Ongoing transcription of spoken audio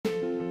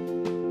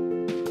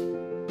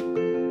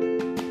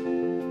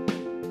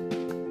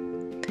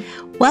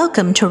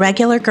Welcome to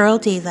Regular Girl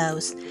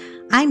Devos.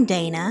 I'm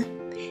Dana,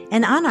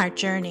 and on our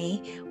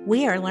journey,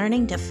 we are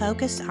learning to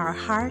focus our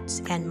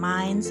hearts and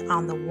minds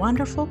on the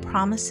wonderful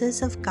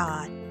promises of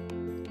God.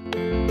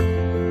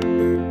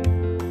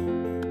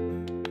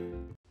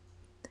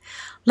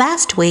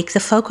 Last week,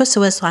 the focus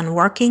was on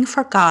working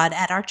for God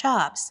at our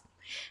jobs.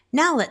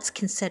 Now let's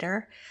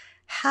consider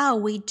how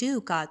we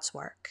do God's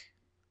work.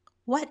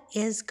 What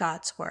is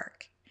God's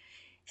work?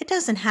 It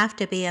doesn't have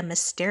to be a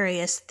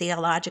mysterious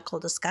theological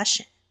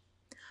discussion.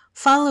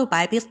 Follow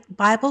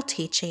Bible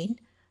teaching,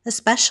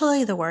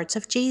 especially the words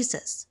of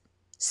Jesus.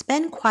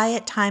 Spend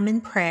quiet time in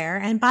prayer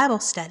and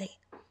Bible study.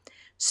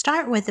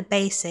 Start with the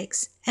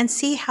basics and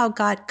see how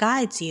God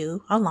guides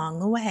you along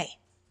the way.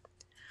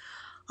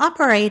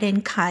 Operate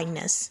in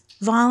kindness,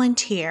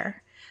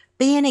 volunteer,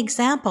 be an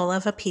example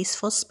of a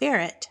peaceful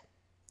spirit.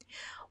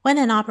 When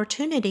an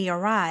opportunity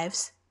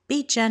arrives,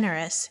 be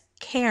generous,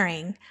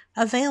 caring,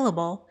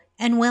 available,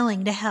 and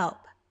willing to help.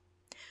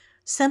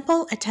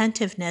 Simple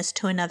attentiveness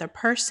to another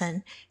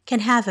person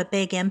can have a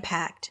big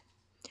impact.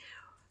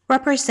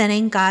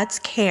 Representing God's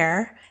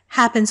care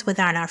happens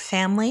within our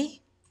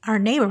family, our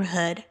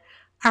neighborhood,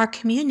 our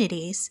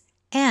communities,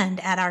 and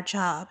at our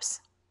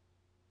jobs.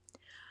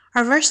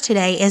 Our verse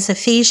today is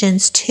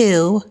Ephesians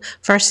 2,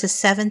 verses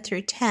 7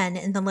 through 10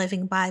 in the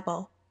Living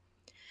Bible.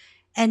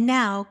 And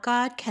now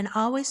God can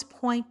always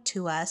point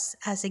to us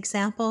as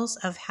examples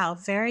of how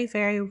very,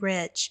 very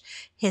rich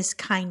His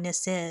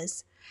kindness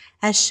is,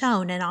 as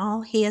shown in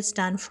all He has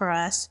done for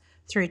us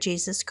through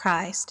Jesus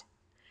Christ.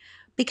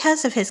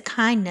 Because of His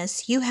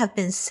kindness, you have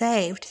been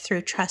saved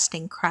through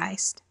trusting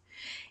Christ.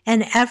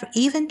 And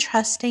even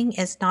trusting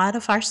is not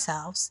of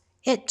ourselves.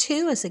 It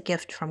too is a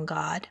gift from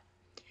God.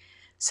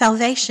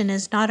 Salvation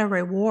is not a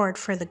reward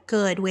for the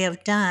good we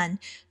have done,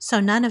 so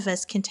none of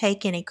us can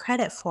take any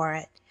credit for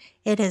it.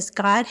 It is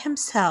God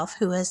Himself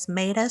who has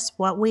made us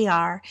what we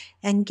are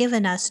and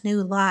given us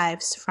new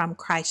lives from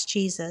Christ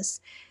Jesus.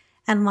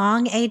 And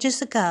long ages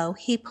ago,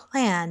 He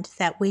planned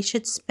that we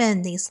should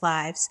spend these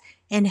lives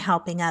in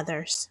helping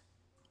others.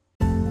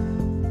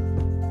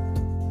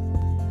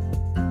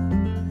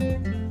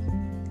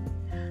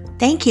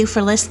 Thank you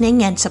for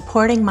listening and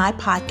supporting my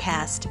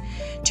podcast.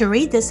 To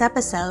read this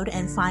episode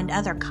and find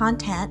other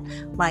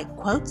content like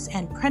quotes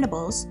and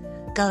printables,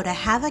 go to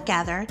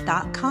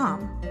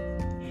haveagather.com.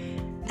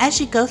 As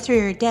you go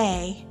through your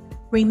day,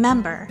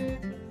 remember,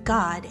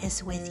 God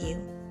is with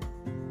you.